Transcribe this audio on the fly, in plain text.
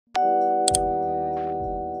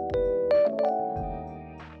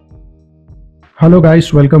Hello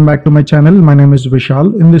guys, welcome back to my channel. My name is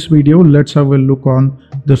Vishal. In this video, let's have a look on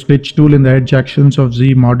the stitch tool in the edge actions of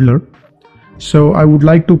ZModeler. So I would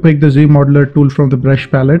like to pick the ZModeler tool from the brush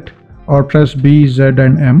palette or press B, Z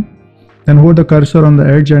and M. Then hold the cursor on the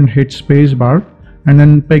edge and hit space bar and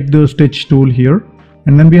then pick the stitch tool here.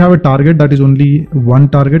 And then we have a target that is only one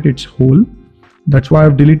target, it's whole. That's why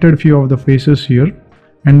I've deleted a few of the faces here.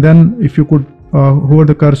 And then if you could hold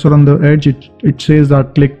the cursor on the edge, it says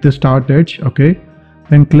that click the start edge. Okay,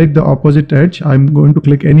 then click the opposite edge. I'm going to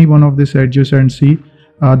click any one of these edges and see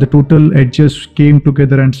the total edges came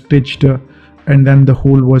together and stitched and then the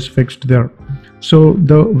hole was fixed there. So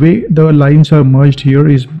the way the lines are merged here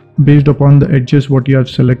is based upon the edges what you have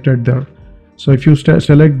selected there. So if you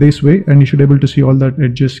select this way, and you should be able to see all that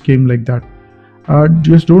edges came like that.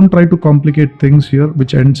 Just don't try to complicate things here,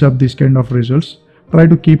 which ends up this kind of results. Try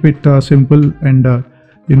to keep it simple and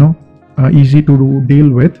easy to deal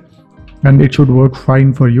with, and it should work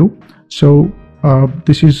fine for you. So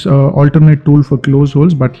this is alternate tool for close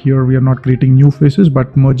holes, but here we are not creating new faces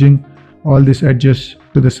but merging all these edges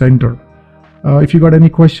to the center. If you got any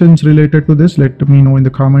questions related to this, let me know in the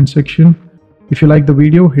comment section. If you like the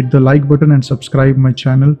video, hit the like button and subscribe my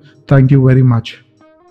channel. Thank you very much.